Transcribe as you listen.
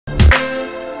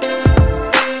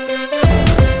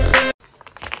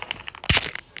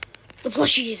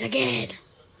plushies again.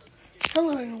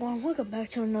 Hello everyone, welcome back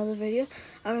to another video.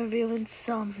 I'm reviewing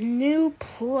some new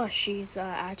plushies I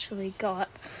actually got.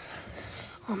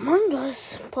 Among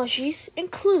Us plushies,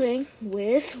 including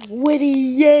with Witty,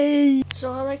 yay!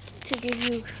 So I'd like to give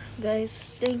you guys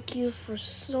thank you for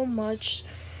so much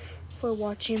for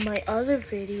watching my other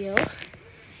video.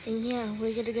 And yeah,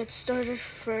 we're gonna get started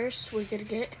first. We're gonna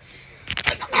get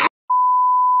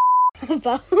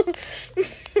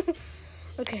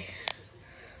okay.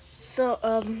 So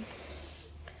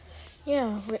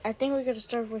yeah, I think we're gonna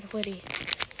start with Witty.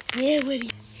 Yeah, Witty.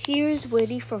 Here's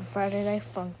Witty from Friday Night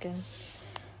Funkin'.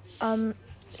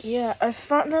 Yeah, I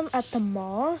found him at the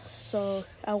mall, so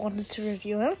I wanted to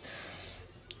review him.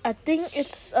 I think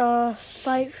it's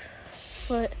 5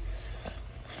 foot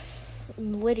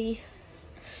Witty,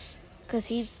 cause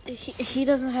he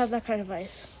doesn't have that kind of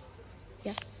eyes.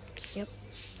 Yeah, yep.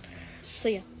 So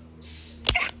yeah,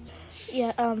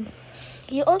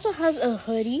 he also has a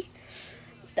hoodie.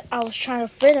 I was trying to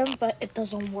fit him, but it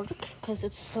doesn't work because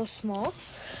it's so small.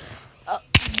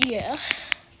 Yeah,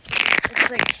 it's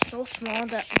like so small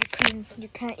that you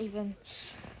can't even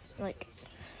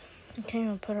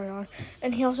put it on.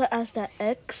 And he also has that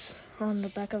X on the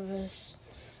back of his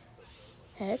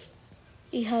head.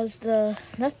 He has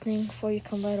that thing for you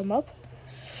can light him up,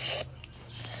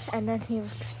 and then he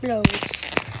explodes.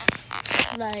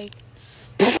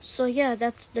 So yeah,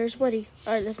 there's Woody.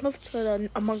 Alright, let's move to the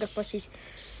Among Us plushies.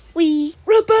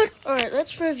 Alright,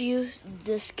 let's review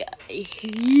this guy.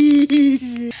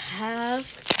 He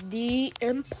have the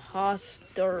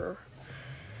imposter.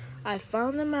 I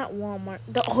found him at Walmart.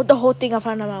 The whole thing I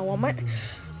found him at Walmart.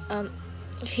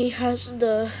 He has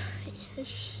the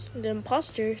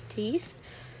imposter teeth.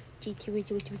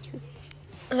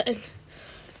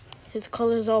 His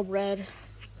color is all red,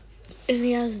 and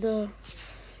he has the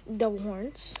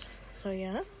horns. So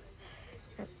yeah,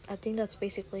 I think that's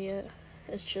basically it.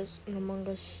 It's just an Among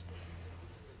Us,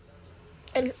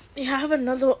 and you have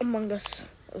another Among Us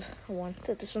one.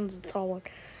 This one's the tall one.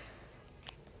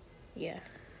 Yeah.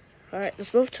 All right,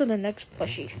 let's move to the next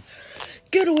plushie.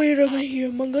 Get away from here,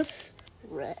 Among Us.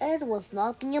 Red was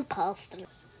not the imposter.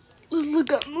 Let's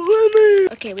look at Lemon.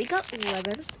 Okay, we got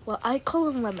Lemon. Well, I call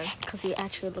him Lemon because he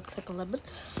actually looks like a lemon.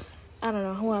 I don't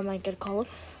know who am I gonna call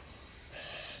him.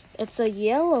 It's a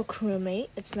yellow crewmate.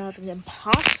 It's not an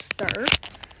imposter.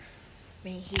 I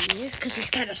mean, he is because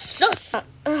he's kind of sus.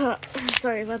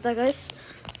 Sorry about that, guys.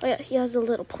 Oh yeah, he has a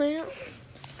little plant.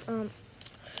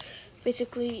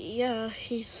 Basically, yeah,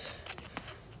 he's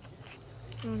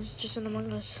just an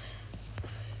Among Us.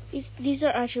 These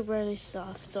are actually really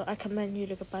soft, so I commend you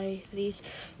to buy these.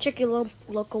 Check your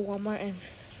local Walmart and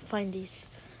find these.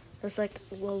 There's like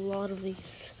a lot of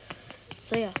these.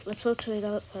 So yeah, let's go to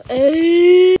the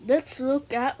let's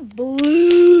look at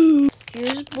Blue.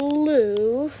 Here's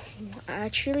Blue. I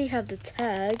actually have the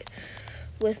tag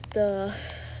with the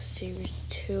Series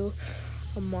 2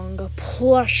 Among Us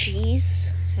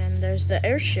plushies. And there's the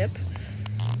airship.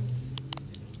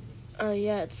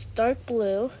 Yeah, it's dark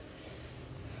blue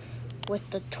with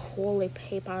the toilet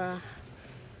paper.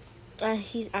 And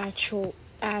he's actually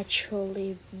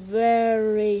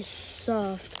very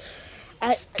soft.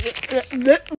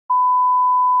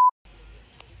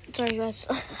 Sorry guys,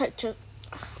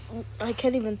 I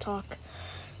can't even talk.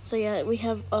 So yeah, we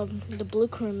have the blue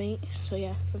crewmate. So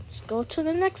yeah, let's go to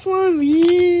the next one.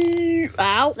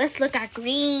 Ow, let's look at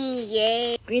green.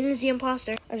 Yay, green is the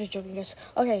imposter. I'm just joking, guys.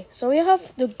 Okay, so we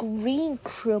have the green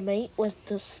crewmate with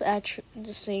the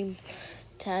same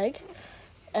tag.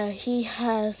 He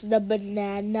has the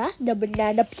banana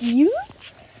peel.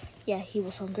 Yeah, he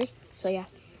was hungry. So yeah,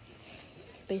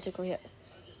 basically it.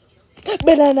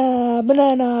 Banana.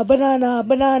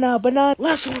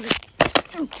 Last one.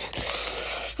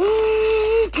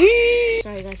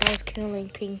 Sorry guys, I was killing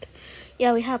Pink.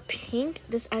 Yeah, we have Pink.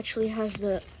 This actually has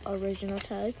the original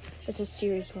tag. It's a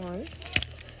Series 1.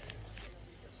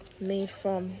 Made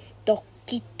from Toquito.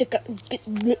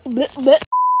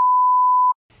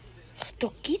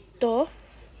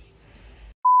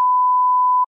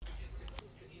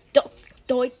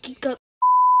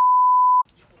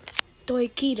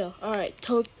 Alright,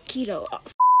 Toquito.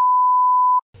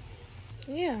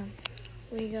 Yeah.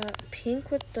 We got Pink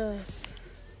with the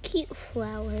cute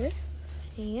flower.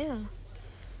 Yeah.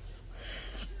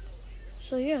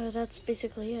 So yeah, that's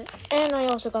basically it. And I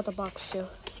also got the box too.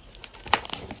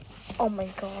 Oh my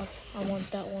god. I want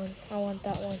that one. I want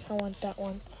that one. I want that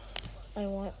one. I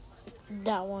want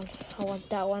that one. I want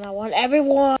that one. I want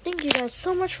everyone. Thank you guys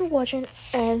so much for watching.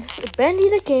 And Bendy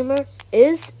the Gamer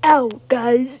is out,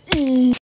 guys.